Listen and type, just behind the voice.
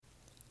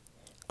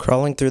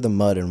Crawling through the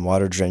mud in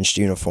water-drenched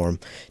uniform,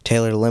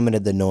 Taylor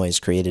limited the noise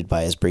created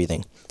by his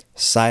breathing.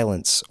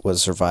 Silence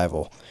was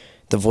survival.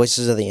 The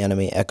voices of the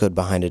enemy echoed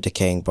behind a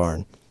decaying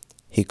barn.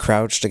 He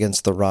crouched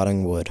against the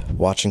rotting wood,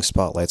 watching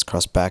spotlights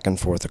cross back and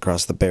forth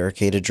across the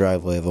barricaded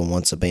driveway of a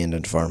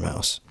once-abandoned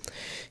farmhouse.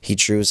 He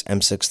drew his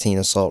M16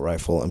 assault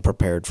rifle and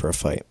prepared for a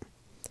fight.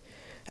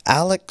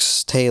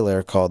 "Alex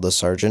Taylor," called the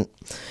sergeant.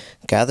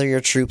 "Gather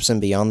your troops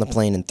and be on the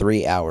plane in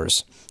 3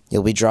 hours.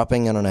 You'll be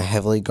dropping in on a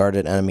heavily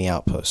guarded enemy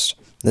outpost.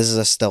 This is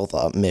a stealth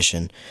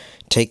mission.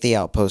 Take the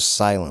outpost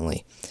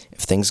silently.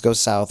 If things go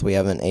south, we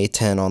have an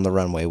A-10 on the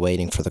runway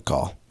waiting for the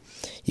call.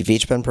 You've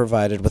each been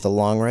provided with a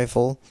long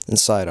rifle and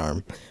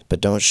sidearm,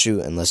 but don't shoot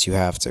unless you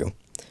have to."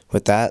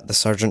 With that, the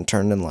sergeant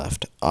turned and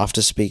left, off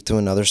to speak to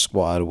another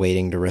squad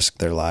waiting to risk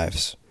their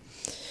lives.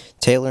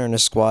 Taylor and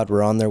his squad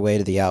were on their way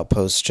to the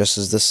outpost just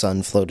as the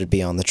sun floated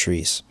beyond the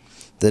trees.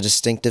 The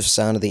distinctive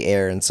sound of the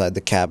air inside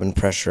the cabin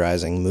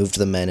pressurizing moved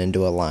the men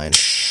into a line,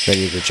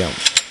 ready to jump.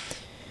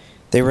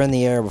 They were in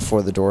the air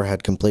before the door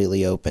had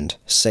completely opened,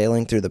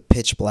 sailing through the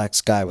pitch-black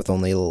sky with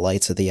only the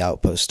lights of the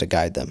outpost to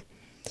guide them.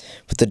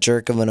 With the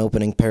jerk of an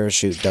opening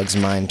parachute, Doug's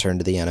mind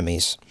turned to the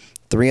enemies.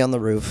 3 on the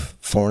roof,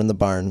 4 in the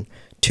barn,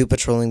 2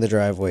 patrolling the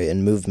driveway,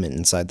 and movement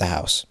inside the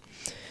house.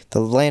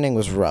 The landing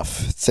was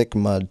rough. Thick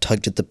mud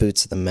tugged at the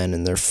boots of the men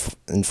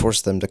and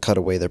forced them to cut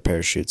away their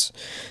parachutes.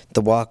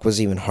 The walk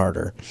was even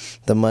harder.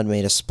 The mud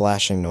made a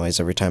splashing noise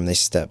every time they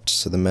stepped,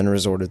 so the men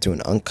resorted to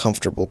an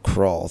uncomfortable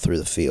crawl through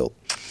the field.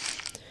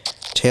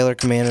 Taylor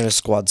commanded his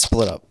squad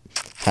split up,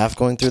 half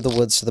going through the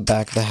woods to the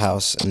back of the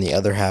house and the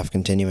other half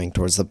continuing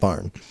towards the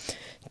barn.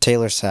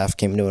 Taylor's half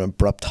came to an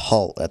abrupt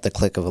halt at the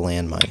click of a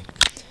landmine.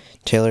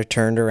 Taylor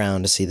turned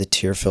around to see the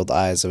tear-filled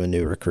eyes of a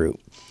new recruit.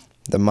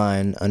 The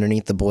mine,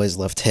 underneath the boy's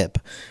left hip,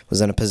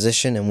 was in a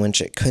position in which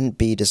it couldn't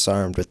be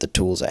disarmed with the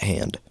tools at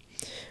hand.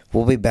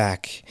 "We'll be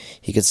back."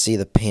 He could see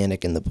the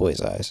panic in the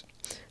boy's eyes.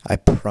 "I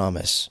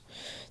promise."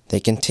 They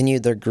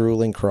continued their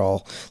grueling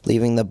crawl,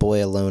 leaving the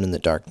boy alone in the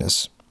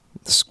darkness.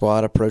 The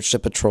squad approached a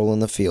patrol in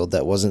the field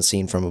that wasn't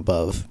seen from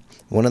above.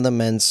 One of the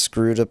men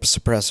screwed up a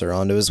suppressor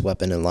onto his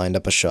weapon and lined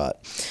up a shot,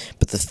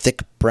 but the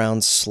thick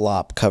brown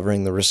slop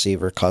covering the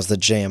receiver caused a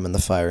jam in the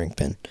firing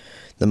pin.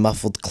 The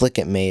muffled click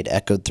it made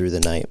echoed through the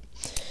night.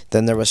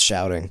 Then there was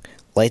shouting.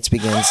 Lights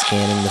began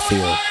scanning the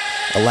field.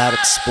 A loud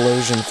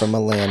explosion from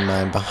a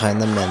landmine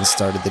behind the men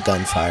started the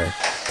gunfire.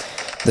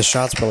 The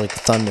shots were like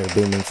thunder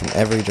booming from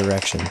every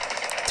direction.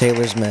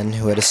 Taylor's men,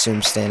 who had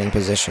assumed standing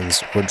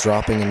positions, were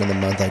dropping into the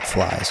mud like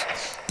flies.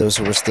 Those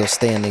who were still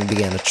standing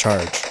began to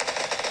charge.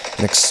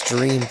 An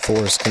extreme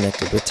force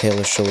connected with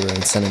Taylor's shoulder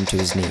and sent him to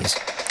his knees.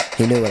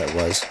 He knew what it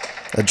was.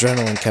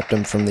 Adrenaline kept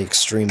him from the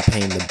extreme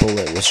pain the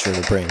bullet was sure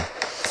to bring.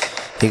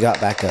 He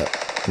got back up,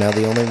 now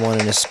the only one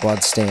in his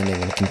squad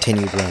standing, and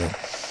continued running.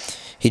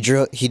 He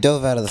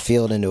dove out of the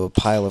field into a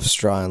pile of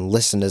straw and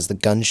listened as the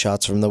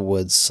gunshots from the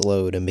woods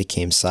slowed and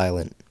became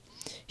silent.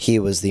 He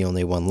was the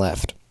only one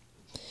left.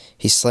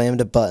 He slammed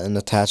a button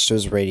attached to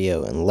his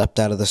radio and leapt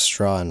out of the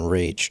straw in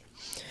rage.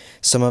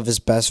 Some of his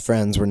best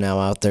friends were now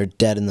out there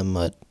dead in the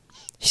mud.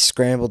 He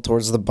scrambled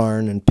towards the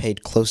barn and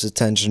paid close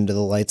attention to the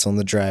lights on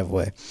the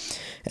driveway.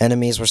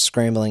 Enemies were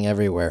scrambling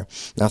everywhere,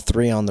 now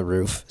 3 on the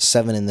roof,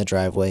 7 in the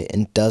driveway,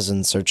 and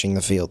dozens searching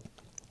the field.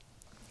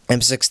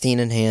 M16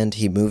 in hand,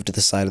 he moved to the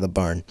side of the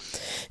barn,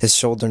 his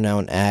shoulder now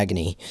in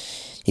agony.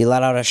 He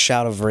let out a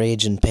shout of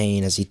rage and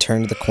pain as he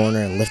turned the corner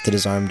and lifted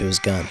his arm to his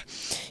gun.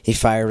 He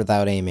fired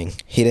without aiming.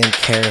 He didn't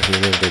care if he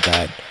lived or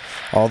died.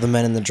 All the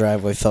men in the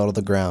driveway fell to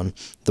the ground.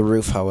 The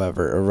roof,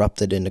 however,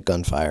 erupted into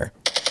gunfire.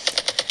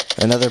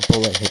 Another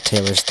bullet hit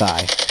Taylor's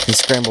thigh. He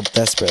scrambled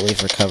desperately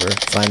for cover,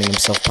 finding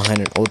himself behind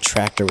an old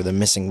tractor with a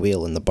missing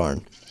wheel in the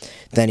barn.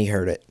 Then he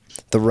heard it.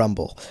 The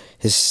rumble.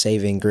 His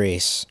saving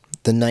grace.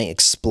 The night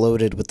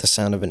exploded with the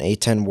sound of an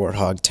A-10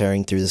 Warthog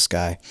tearing through the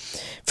sky.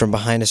 From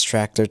behind his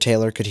tractor,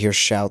 Taylor could hear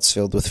shouts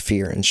filled with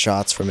fear and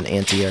shots from an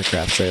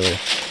anti-aircraft trailer.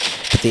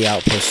 But the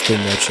outpost stood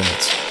no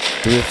chance.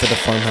 The roof of the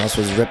farmhouse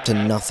was ripped to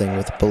nothing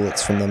with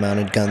bullets from the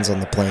mounted guns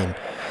on the plane.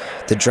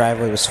 The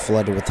driveway was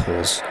flooded with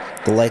holes.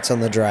 The lights on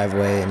the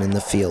driveway and in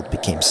the field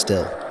became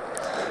still.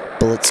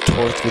 Bullets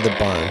tore through the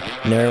barn,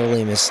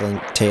 narrowly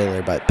missing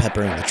Taylor by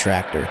peppering the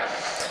tractor.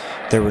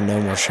 There were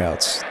no more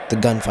shouts. The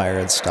gunfire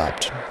had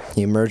stopped.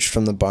 He emerged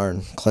from the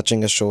barn,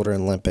 clutching his shoulder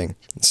and limping,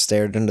 and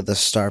stared into the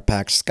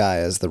star-packed sky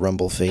as the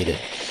rumble faded.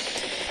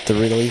 The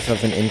relief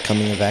of an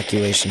incoming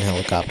evacuation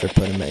helicopter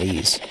put him at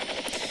ease.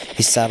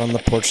 He sat on the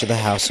porch of the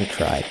house and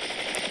cried.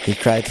 He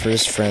cried for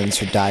his friends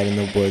who died in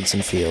the woods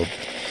and field.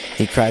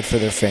 He cried for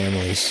their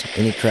families,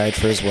 and he cried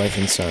for his wife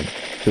and son,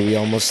 who he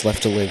almost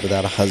left to live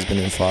without a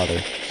husband and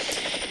father.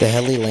 The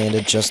heli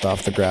landed just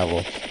off the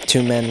gravel.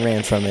 2 men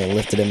ran from it and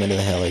lifted him into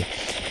the heli.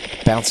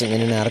 Bouncing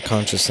in and out of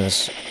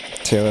consciousness,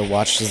 Taylor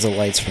watched as the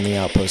lights from the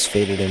outpost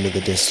faded into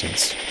the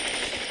distance.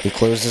 He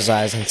closed his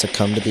eyes and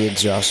succumbed to the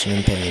exhaustion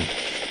and pain,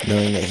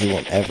 knowing that he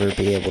won't ever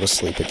be able to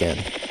sleep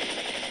again.